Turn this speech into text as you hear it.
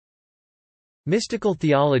Mystical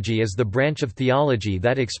theology is the branch of theology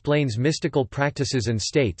that explains mystical practices and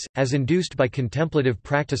states, as induced by contemplative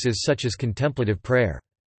practices such as contemplative prayer.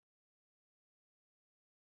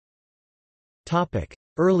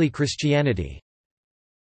 Early Christianity.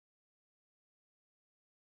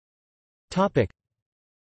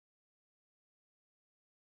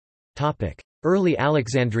 Early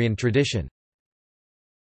Alexandrian tradition.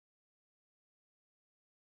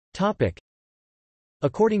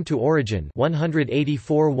 According to Origen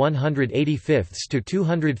 184–185 to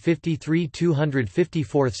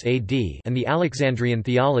 253–254 AD and the Alexandrian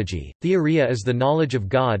theology, theoria is the knowledge of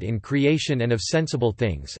God in creation and of sensible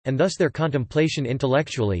things, and thus their contemplation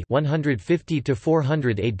intellectually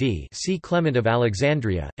 150–400 AD. See Clement of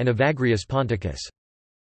Alexandria, and Evagrius Ponticus.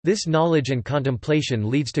 This knowledge and contemplation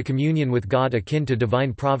leads to communion with God akin to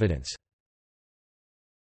divine providence.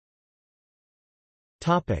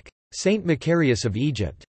 Saint Macarius of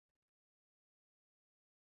Egypt.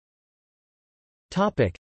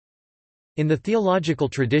 In the theological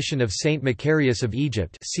tradition of Saint Macarius of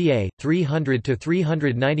Egypt ca.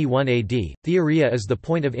 300–391 AD, theoria is the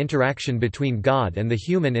point of interaction between God and the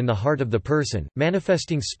human in the heart of the person,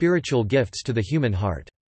 manifesting spiritual gifts to the human heart.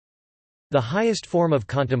 The highest form of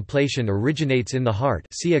contemplation originates in the heart,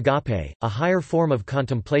 see agape, a higher form of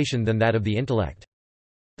contemplation than that of the intellect.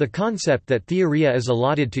 The concept that theoria is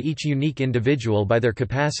allotted to each unique individual by their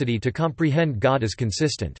capacity to comprehend God is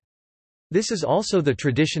consistent. This is also the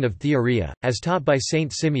tradition of theoria, as taught by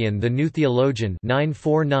Saint Simeon the New Theologian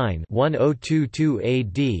 949–1022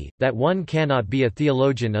 AD, that one cannot be a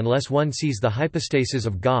theologian unless one sees the hypostasis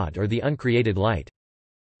of God or the uncreated light.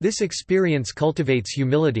 This experience cultivates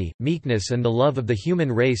humility, meekness and the love of the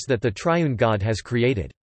human race that the triune God has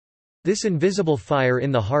created. This invisible fire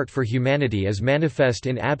in the heart for humanity is manifest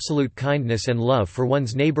in absolute kindness and love for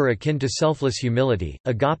one's neighbor akin to selfless humility,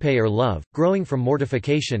 agape or love, growing from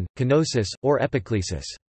mortification, kenosis, or epiclesis.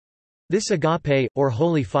 This agape, or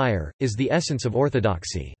holy fire, is the essence of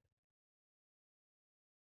orthodoxy.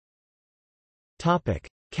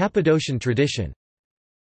 Cappadocian tradition.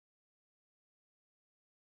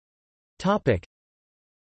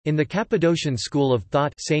 In the Cappadocian school of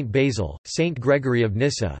thought, Saint Basil, Saint Gregory of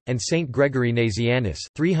Nyssa, and Saint Gregory Nazianzus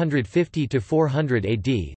 350–400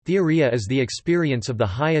 AD, theoria is the experience of the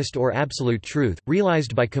highest or absolute truth,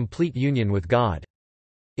 realized by complete union with God.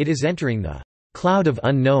 It is entering the cloud of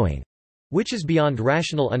unknowing, which is beyond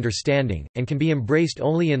rational understanding, and can be embraced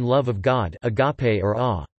only in love of God, agape or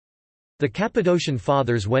awe. The Cappadocian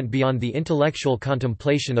Fathers went beyond the intellectual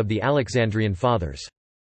contemplation of the Alexandrian Fathers.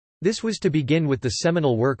 This was to begin with the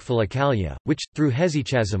seminal work Philokalia, which, through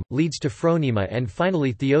hesychasm, leads to phronema and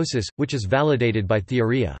finally theosis, which is validated by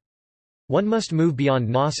theoria. One must move beyond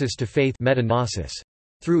gnosis to faith metagnosis.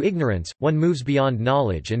 Through ignorance, one moves beyond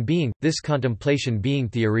knowledge and being, this contemplation being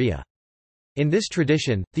theoria. In this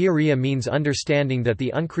tradition, theoria means understanding that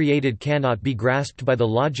the uncreated cannot be grasped by the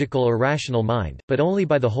logical or rational mind, but only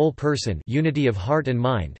by the whole person, unity of heart and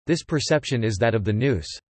mind. This perception is that of the nous.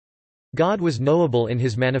 God was knowable in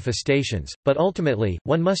his manifestations, but ultimately,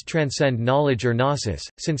 one must transcend knowledge or gnosis,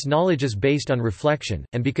 since knowledge is based on reflection,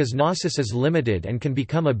 and because gnosis is limited and can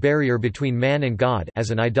become a barrier between man and God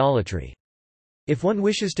as an idolatry. If one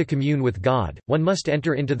wishes to commune with God, one must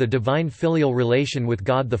enter into the divine filial relation with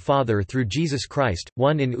God the Father through Jesus Christ,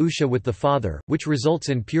 one in ousia with the Father, which results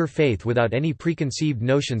in pure faith without any preconceived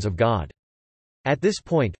notions of God. At this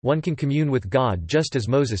point, one can commune with God just as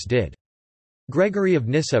Moses did. Gregory of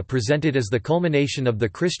Nyssa presented as the culmination of the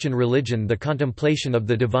Christian religion the contemplation of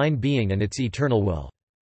the divine being and its eternal will.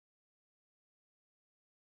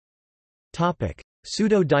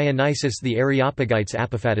 Pseudo-Dionysius the Areopagites'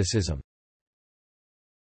 apophaticism.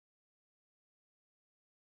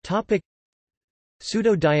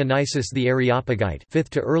 Pseudo-Dionysius the Areopagite 5th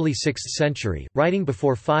to early 6th century, writing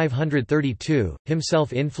before 532,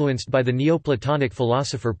 himself influenced by the Neoplatonic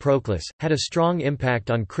philosopher Proclus, had a strong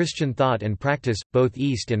impact on Christian thought and practice, both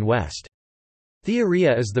East and West.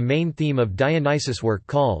 Theoria is the main theme of Dionysius' work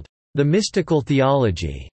called the Mystical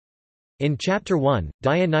Theology. In Chapter 1,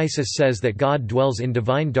 Dionysius says that God dwells in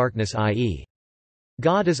divine darkness, i.e.,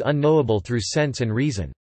 God is unknowable through sense and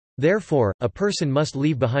reason. Therefore, a person must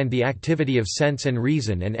leave behind the activity of sense and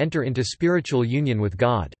reason and enter into spiritual union with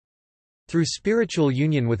God. Through spiritual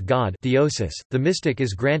union with God theosis, the mystic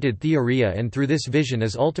is granted theoria and through this vision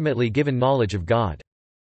is ultimately given knowledge of God.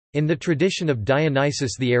 In the tradition of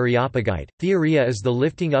Dionysius the Areopagite, theoria is the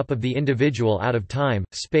lifting up of the individual out of time,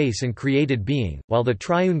 space and created being, while the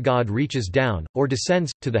triune God reaches down, or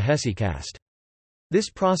descends, to the hesychast. This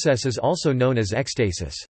process is also known as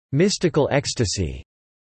ecstasis, mystical ecstasy.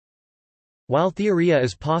 While theoria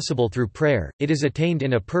is possible through prayer, it is attained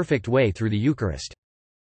in a perfect way through the Eucharist.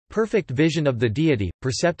 Perfect vision of the deity,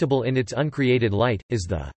 perceptible in its uncreated light, is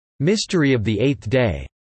the mystery of the eighth day.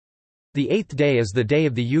 The eighth day is the day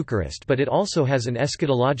of the Eucharist, but it also has an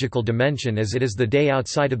eschatological dimension as it is the day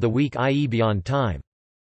outside of the week, i.e. beyond time.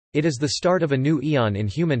 It is the start of a new eon in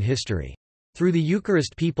human history. Through the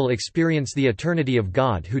Eucharist people experience the eternity of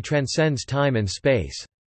God who transcends time and space.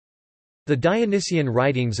 The Dionysian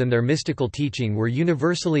writings and their mystical teaching were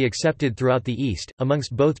universally accepted throughout the East,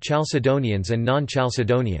 amongst both Chalcedonians and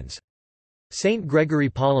non-Chalcedonians. Saint Gregory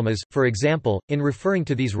Palamas, for example, in referring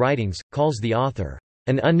to these writings, calls the author,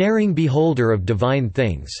 "an unerring beholder of divine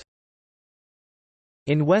things."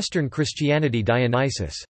 In Western Christianity,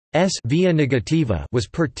 Dionysius' via negativa was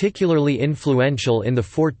particularly influential in the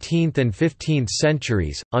 14th and 15th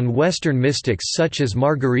centuries, on Western mystics such as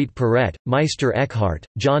Marguerite Porete, Meister Eckhart,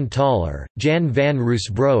 John Tauler, Jan van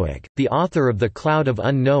Ruusbroek, the author of The Cloud of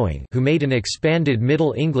Unknowing, who made an expanded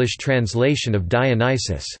Middle English translation of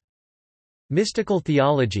Dionysius' mystical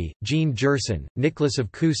theology, Jean Gerson, Nicholas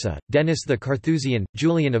of Cusa, Denis the Carthusian,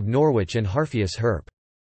 Julian of Norwich and Harphius Herp.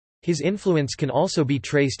 His influence can also be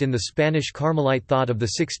traced in the Spanish Carmelite thought of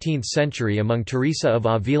the 16th century among Teresa of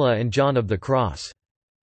Avila and John of the Cross.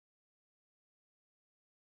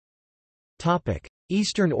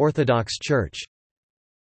 Eastern Orthodox Church.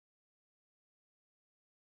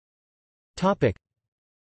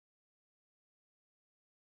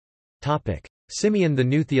 Simeon the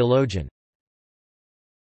New Theologian.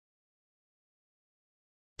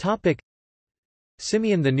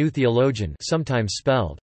 Simeon the New Theologian, sometimes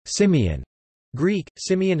spelled Simeon, Greek,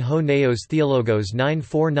 Simeon ho Neos Theologos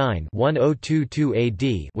 949-1022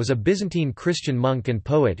 AD, was a Byzantine Christian monk and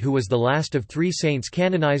poet who was the last of three saints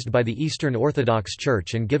canonized by the Eastern Orthodox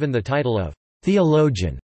Church and given the title of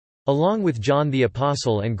theologian, along with John the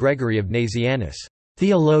Apostle and Gregory of Nazianzus.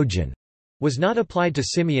 Theologian was not applied to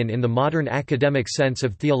Simeon in the modern academic sense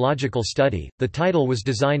of theological study. The title was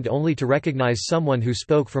designed only to recognize someone who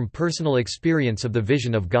spoke from personal experience of the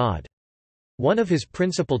vision of God. One of his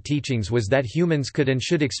principal teachings was that humans could and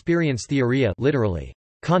should experience theoria, literally,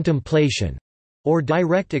 contemplation, or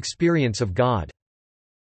direct experience of God.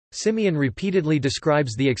 Simeon repeatedly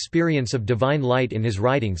describes the experience of divine light in his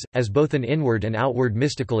writings, as both an inward and outward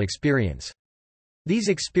mystical experience. These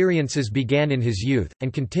experiences began in his youth,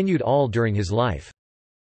 and continued all during his life.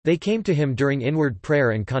 They came to him during inward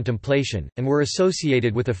prayer and contemplation, and were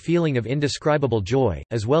associated with a feeling of indescribable joy,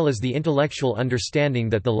 as well as the intellectual understanding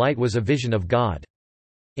that the light was a vision of God.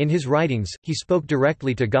 In his writings, he spoke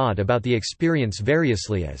directly to God about the experience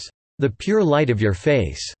variously as, "the pure light of your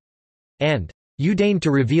face," and, "you deigned to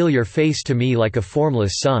reveal your face to me like a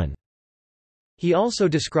formless sun." He also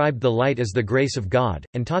described the light as the grace of God,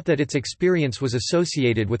 and taught that its experience was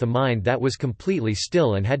associated with a mind that was completely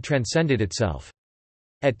still and had transcended itself.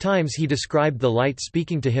 At times he described the light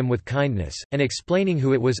speaking to him with kindness, and explaining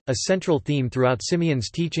who it was. A central theme throughout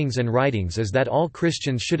Simeon's teachings and writings is that all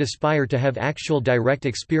Christians should aspire to have actual direct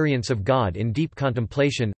experience of God in deep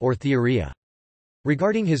contemplation, or theoria.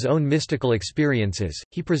 Regarding his own mystical experiences,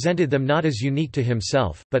 he presented them not as unique to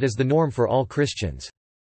himself, but as the norm for all Christians.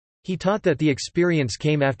 He taught that the experience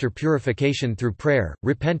came after purification through prayer,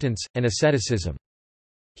 repentance, and asceticism.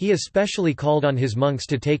 He especially called on his monks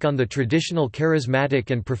to take on the traditional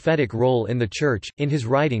charismatic and prophetic role in the Church. In his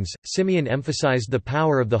writings, Simeon emphasized the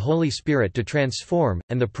power of the Holy Spirit to transform,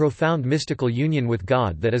 and the profound mystical union with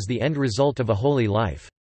God that is the end result of a holy life.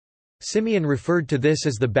 Simeon referred to this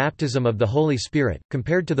as the baptism of the Holy Spirit,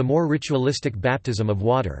 compared to the more ritualistic baptism of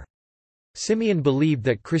water. Simeon believed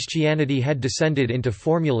that Christianity had descended into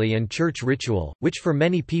formulae and church ritual, which for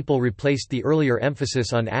many people replaced the earlier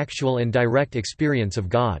emphasis on actual and direct experience of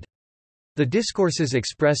God. The discourses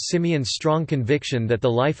express Simeon's strong conviction that the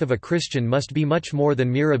life of a Christian must be much more than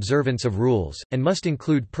mere observance of rules, and must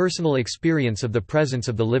include personal experience of the presence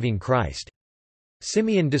of the living Christ.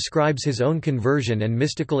 Simeon describes his own conversion and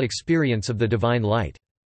mystical experience of the divine light.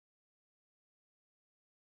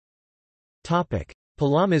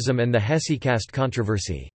 Palamism and the hesychast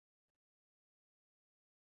controversy.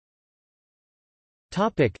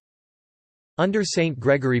 Under Saint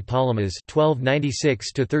Gregory Palamas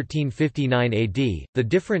 (1296–1359 AD), the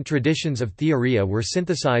different traditions of theoria were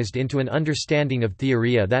synthesized into an understanding of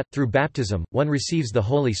theoria that, through baptism, one receives the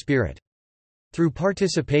Holy Spirit. Through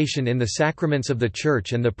participation in the sacraments of the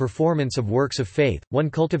Church and the performance of works of faith, one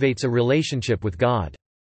cultivates a relationship with God.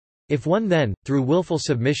 If one then, through willful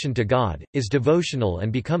submission to God, is devotional and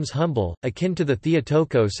becomes humble, akin to the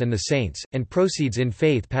Theotokos and the saints, and proceeds in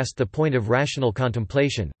faith past the point of rational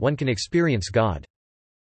contemplation, one can experience God.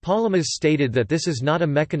 Palamas stated that this is not a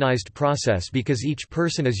mechanized process because each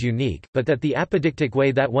person is unique, but that the apodictic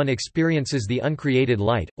way that one experiences the uncreated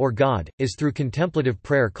light, or God, is through contemplative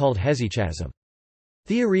prayer called hesychasm.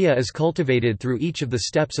 Theoria is cultivated through each of the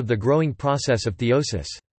steps of the growing process of theosis.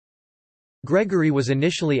 Gregory was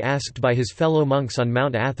initially asked by his fellow monks on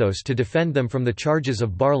Mount Athos to defend them from the charges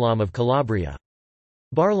of Barlaam of Calabria.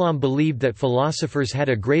 Barlaam believed that philosophers had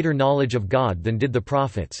a greater knowledge of God than did the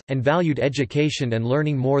prophets, and valued education and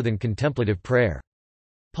learning more than contemplative prayer.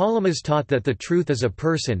 Palamas taught that the truth is a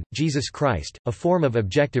person, Jesus Christ, a form of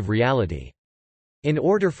objective reality. In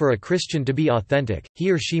order for a Christian to be authentic,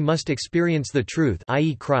 he or she must experience the truth,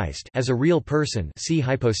 i.e. Christ, as a real person, see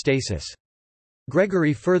hypostasis.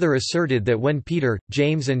 Gregory further asserted that when Peter,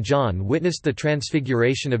 James and John witnessed the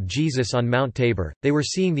transfiguration of Jesus on Mount Tabor, they were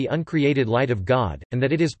seeing the uncreated light of God, and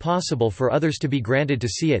that it is possible for others to be granted to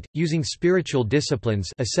see it, using spiritual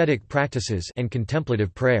disciplines, ascetic practices, and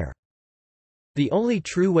contemplative prayer. The only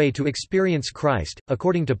true way to experience Christ,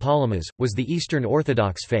 according to Palamas, was the Eastern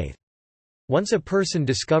Orthodox faith. Once a person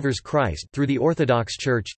discovers Christ through the Orthodox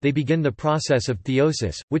Church, they begin the process of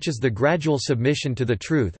theosis, which is the gradual submission to the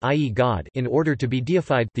truth, i.e. God, in order to be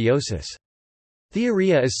deified, theosis.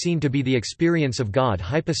 Theoria is seen to be the experience of God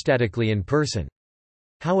hypostatically in person.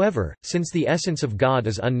 However, since the essence of God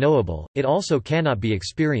is unknowable, it also cannot be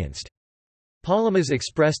experienced. Palamas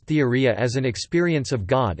expressed theoria as an experience of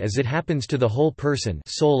God as it happens to the whole person,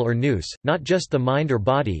 soul or nous, not just the mind or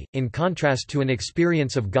body, in contrast to an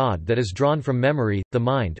experience of God that is drawn from memory, the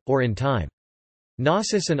mind, or in time.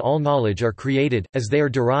 Gnosis and all knowledge are created, as they are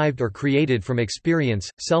derived or created from experience,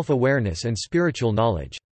 self-awareness and spiritual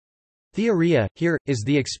knowledge. Theoria, here, is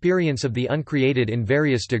the experience of the uncreated in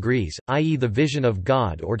various degrees, i.e. the vision of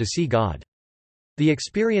God or to see God. The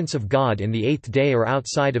experience of God in the eighth day or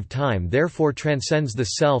outside of time therefore transcends the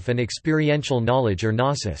self and experiential knowledge or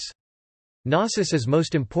gnosis. Gnosis is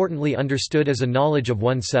most importantly understood as a knowledge of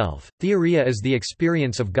oneself, theoria is the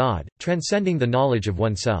experience of God, transcending the knowledge of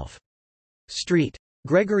oneself. Street.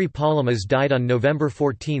 Gregory Palamas died on November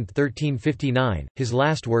 14, 1359, his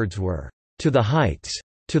last words were, "To the heights!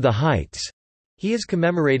 To the heights!" He is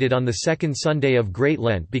commemorated on the second Sunday of Great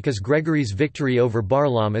Lent because Gregory's victory over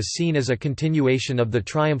Barlaam is seen as a continuation of the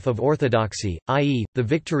triumph of orthodoxy, i.e., the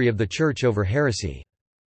victory of the Church over heresy.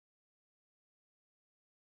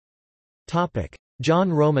 John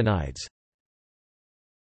Romanides.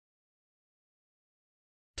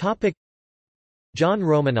 John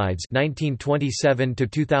Romanides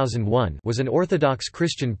 (1927–2001) was an Orthodox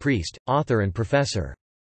Christian priest, author and professor.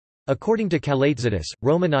 According to Kalaitzidis,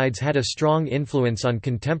 Romanides had a strong influence on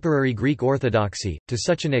contemporary Greek Orthodoxy, to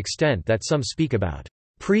such an extent that some speak about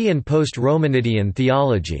pre- and post-Romanidian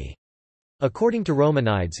theology. According to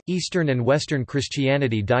Romanides, Eastern and Western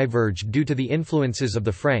Christianity diverged due to the influences of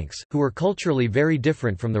the Franks, who were culturally very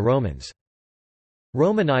different from the Romans.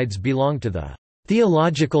 Romanides belonged to the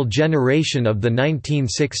theological generation of the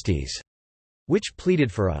 1960s, which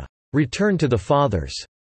pleaded for a return to the Fathers,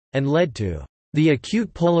 and led to the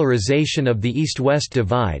acute polarization of the East-West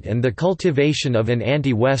divide and the cultivation of an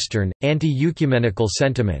anti-Western, anti-ecumenical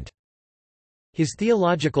sentiment. His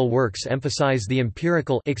theological works emphasize the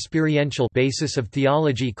empirical experiential basis of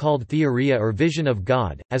theology called theoria or vision of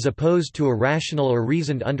God, as opposed to a rational or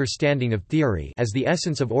reasoned understanding of theory as the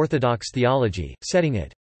essence of Orthodox theology, setting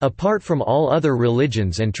it apart from all other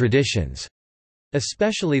religions and traditions,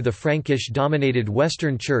 especially the Frankish-dominated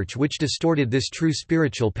Western Church which distorted this true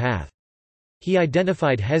spiritual path. He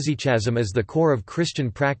identified hesychasm as the core of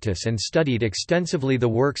Christian practice and studied extensively the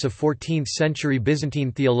works of 14th-century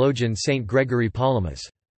Byzantine theologian Saint Gregory Palamas.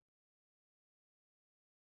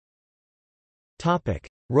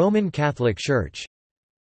 Roman Catholic Church.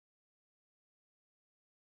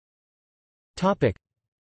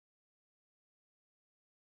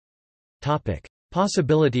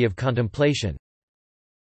 Possibility of contemplation.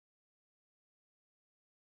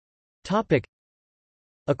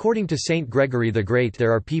 According to Saint Gregory the Great,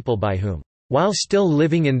 there are people by whom, while still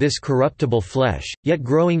living in this corruptible flesh, yet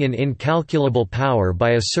growing in incalculable power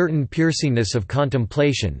by a certain piercingness of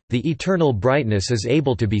contemplation, the eternal brightness is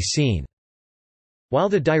able to be seen. While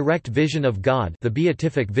the direct vision of God, the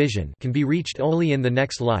beatific vision, can be reached only in the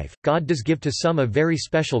next life, God does give to some a very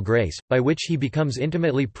special grace, by which he becomes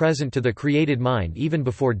intimately present to the created mind even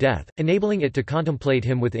before death, enabling it to contemplate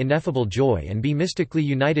him with ineffable joy and be mystically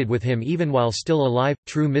united with him even while still alive,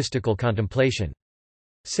 true mystical contemplation.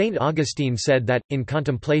 Saint Augustine said that, in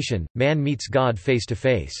contemplation, man meets God face to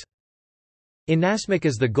face. Inasmuch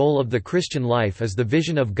as the goal of the Christian life is the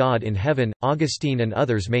vision of God in heaven, Augustine and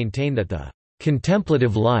others maintain that the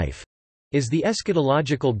contemplative life is the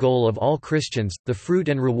eschatological goal of all Christians, the fruit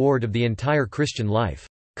and reward of the entire Christian life.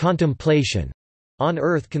 Contemplation on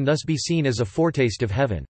earth can thus be seen as a foretaste of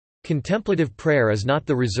heaven. Contemplative prayer is not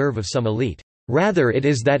the reserve of some elite. Rather, it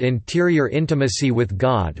is that interior intimacy with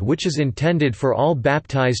God which is intended for all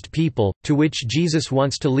baptized people, to which Jesus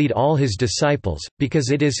wants to lead all his disciples,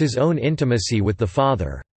 because it is his own intimacy with the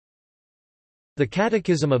Father. The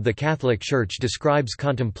Catechism of the Catholic Church describes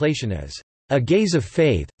contemplation as a gaze of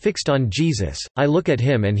faith, fixed on Jesus. I look at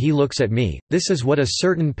him and he looks at me. This is what a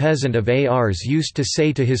certain peasant of Ars used to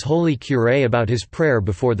say to his holy curé about his prayer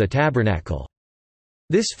before the tabernacle.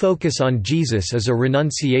 This focus on Jesus is a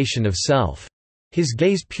renunciation of self. His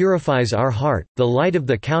gaze purifies our heart, the light of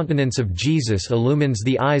the countenance of Jesus illumines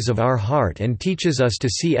the eyes of our heart and teaches us to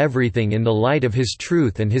see everything in the light of his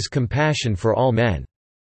truth and his compassion for all men.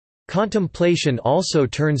 Contemplation also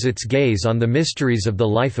turns its gaze on the mysteries of the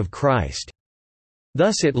life of Christ.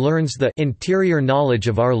 Thus it learns the interior knowledge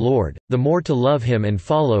of our Lord, the more to love him and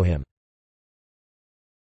follow him.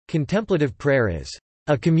 Contemplative prayer is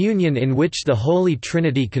a communion in which the Holy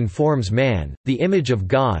Trinity conforms man, the image of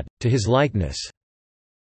God, to his likeness.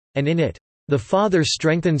 And in it, the Father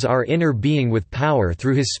strengthens our inner being with power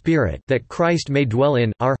through his Spirit, that Christ may dwell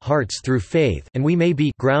in our hearts through faith, and we may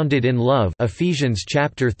be grounded in love. Ephesians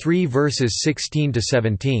chapter 3 verses 16 to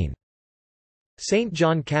 17. Saint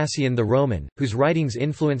John Cassian the Roman, whose writings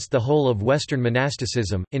influenced the whole of Western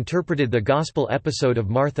monasticism, interpreted the Gospel episode of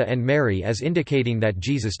Martha and Mary as indicating that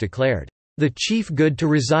Jesus declared, "The chief good to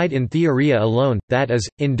reside in theoria alone, that is,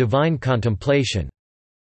 in divine contemplation,"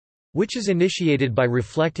 which is initiated by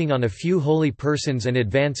reflecting on a few holy persons and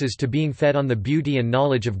advances to being fed on the beauty and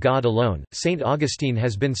knowledge of God alone. Saint Augustine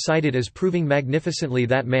has been cited as proving magnificently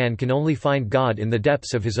that man can only find God in the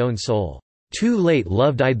depths of his own soul. Too late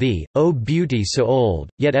loved I thee, O beauty so old,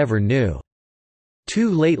 yet ever new.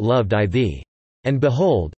 Too late loved I thee. And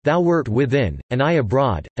behold, thou wert within, and I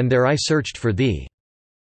abroad, and there I searched for thee.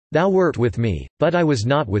 Thou wert with me, but I was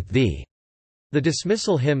not with thee. The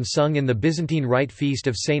dismissal hymn sung in the Byzantine Rite Feast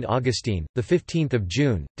of St. Augustine, 15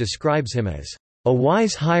 June, describes him as a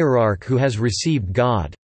wise hierarch who has received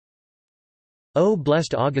God. O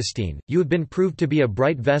blessed Augustine, you have been proved to be a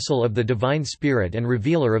bright vessel of the divine Spirit and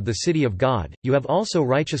revealer of the city of God. You have also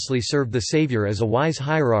righteously served the Saviour as a wise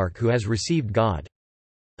hierarch who has received God.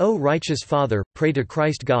 O righteous Father, pray to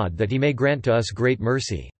Christ God that he may grant to us great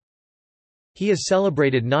mercy. He is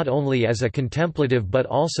celebrated not only as a contemplative but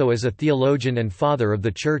also as a theologian and father of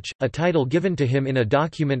the Church, a title given to him in a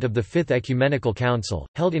document of the Fifth Ecumenical Council,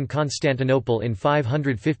 held in Constantinople in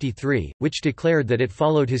 553, which declared that it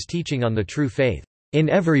followed his teaching on the true faith, in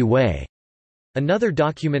every way. Another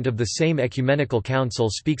document of the same ecumenical council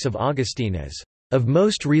speaks of Augustine as, of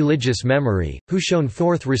most religious memory, who shone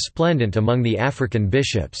forth resplendent among the African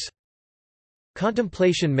bishops.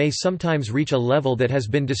 Contemplation may sometimes reach a level that has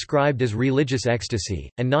been described as religious ecstasy,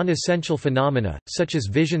 and non-essential phenomena, such as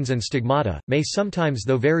visions and stigmata, may sometimes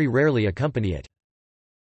though very rarely accompany it.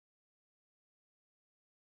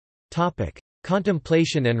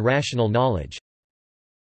 Contemplation and rational knowledge.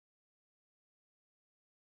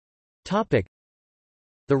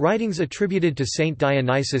 The writings attributed to Saint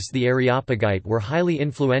Dionysius the Areopagite were highly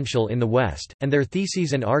influential in the West, and their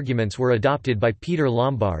theses and arguments were adopted by Peter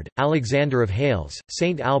Lombard, Alexander of Hales,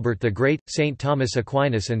 Saint Albert the Great, Saint Thomas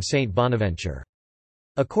Aquinas and Saint Bonaventure.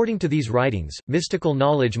 According to these writings, mystical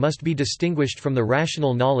knowledge must be distinguished from the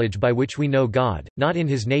rational knowledge by which we know God, not in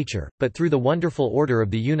his nature, but through the wonderful order of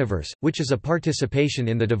the universe, which is a participation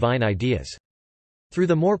in the divine ideas. Through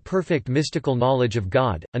the more perfect mystical knowledge of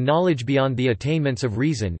God, a knowledge beyond the attainments of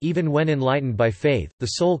reason even when enlightened by faith,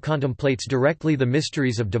 the soul contemplates directly the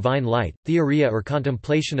mysteries of divine light. Theoria or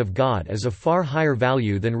contemplation of God is of far higher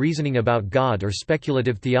value than reasoning about God or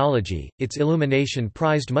speculative theology, its illumination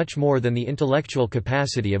prized much more than the intellectual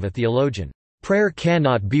capacity of a theologian. Prayer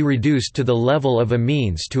cannot be reduced to the level of a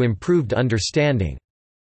means to improved understanding.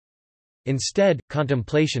 Instead,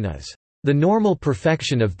 contemplation is the normal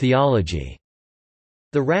perfection of theology.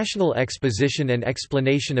 The rational exposition and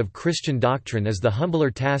explanation of Christian doctrine is the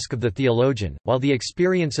humbler task of the theologian, while the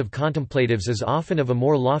experience of contemplatives is often of a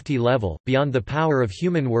more lofty level, beyond the power of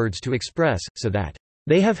human words to express, so that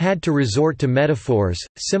they have had to resort to metaphors,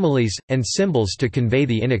 similes, and symbols to convey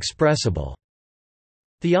the inexpressible.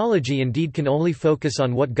 Theology indeed can only focus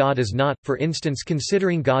on what God is not, for instance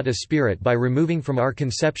considering God a spirit by removing from our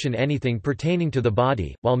conception anything pertaining to the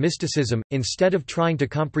body, while mysticism, instead of trying to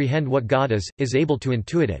comprehend what God is able to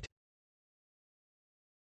intuit it.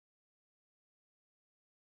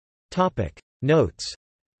 Notes.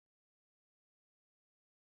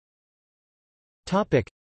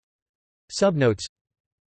 Subnotes.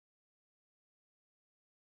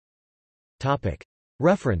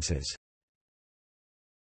 References.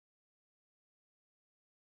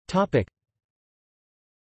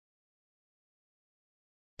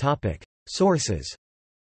 Sources.